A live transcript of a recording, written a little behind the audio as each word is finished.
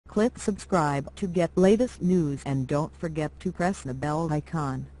Click subscribe to get latest news and don't forget to press the bell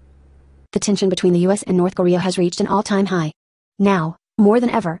icon. The tension between the US and North Korea has reached an all-time high. Now, more than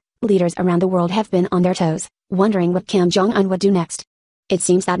ever, leaders around the world have been on their toes, wondering what Kim Jong-un would do next. It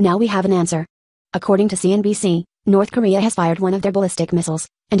seems that now we have an answer. According to CNBC, North Korea has fired one of their ballistic missiles,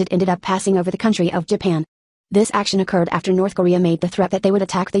 and it ended up passing over the country of Japan. This action occurred after North Korea made the threat that they would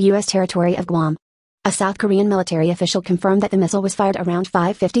attack the U.S. territory of Guam. A South Korean military official confirmed that the missile was fired around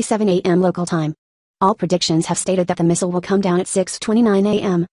 5:57 a.m. local time. All predictions have stated that the missile will come down at 6:29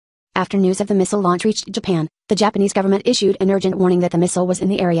 a.m. After news of the missile launch reached Japan, the Japanese government issued an urgent warning that the missile was in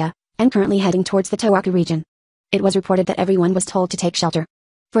the area, and currently heading towards the Tohoku region. It was reported that everyone was told to take shelter.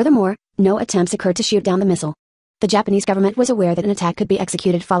 Furthermore, no attempts occurred to shoot down the missile. The Japanese government was aware that an attack could be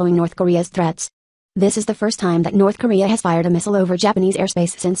executed following North Korea's threats. This is the first time that North Korea has fired a missile over Japanese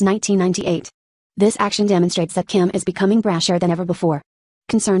airspace since 1998. This action demonstrates that Kim is becoming brasher than ever before.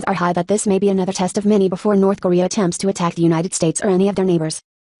 Concerns are high that this may be another test of many before North Korea attempts to attack the United States or any of their neighbors.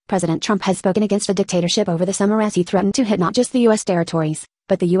 President Trump has spoken against a dictatorship over the summer as he threatened to hit not just the U.S. territories,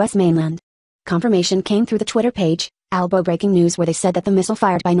 but the U.S. mainland. Confirmation came through the Twitter page, Albo Breaking News, where they said that the missile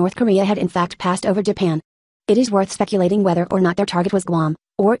fired by North Korea had in fact passed over Japan. It is worth speculating whether or not their target was Guam,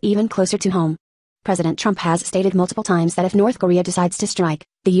 or even closer to home. President Trump has stated multiple times that if North Korea decides to strike,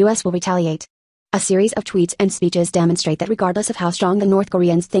 the U.S. will retaliate. A series of tweets and speeches demonstrate that regardless of how strong the North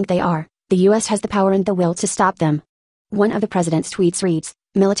Koreans think they are, the U.S. has the power and the will to stop them. One of the president's tweets reads,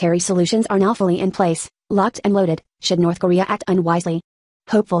 "Military solutions are now fully in place, locked and loaded, should North Korea act unwisely."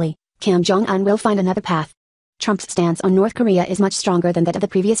 Hopefully, Kim Jong-un will find another path. Trump's stance on North Korea is much stronger than that of the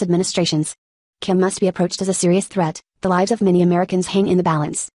previous administrations. Kim must be approached as a serious threat. The lives of many Americans hang in the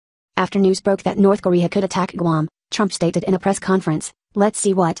balance. After news broke that North Korea could attack Guam, Trump stated in a press conference, "Let's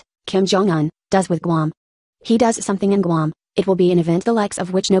see what Kim Jong-un does with Guam. He does something in Guam, it will be an event the likes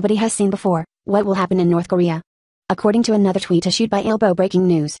of which nobody has seen before. What will happen in North Korea?" According to another tweet issued by Elbow Breaking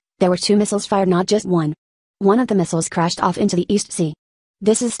News, there were 2 missiles fired, not just one. One of the missiles crashed off into the East Sea.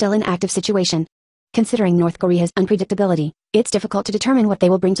 This is still an active situation. Considering North Korea's unpredictability, it's difficult to determine what they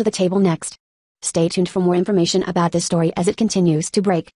will bring to the table next. Stay tuned for more information about this story as it continues to break.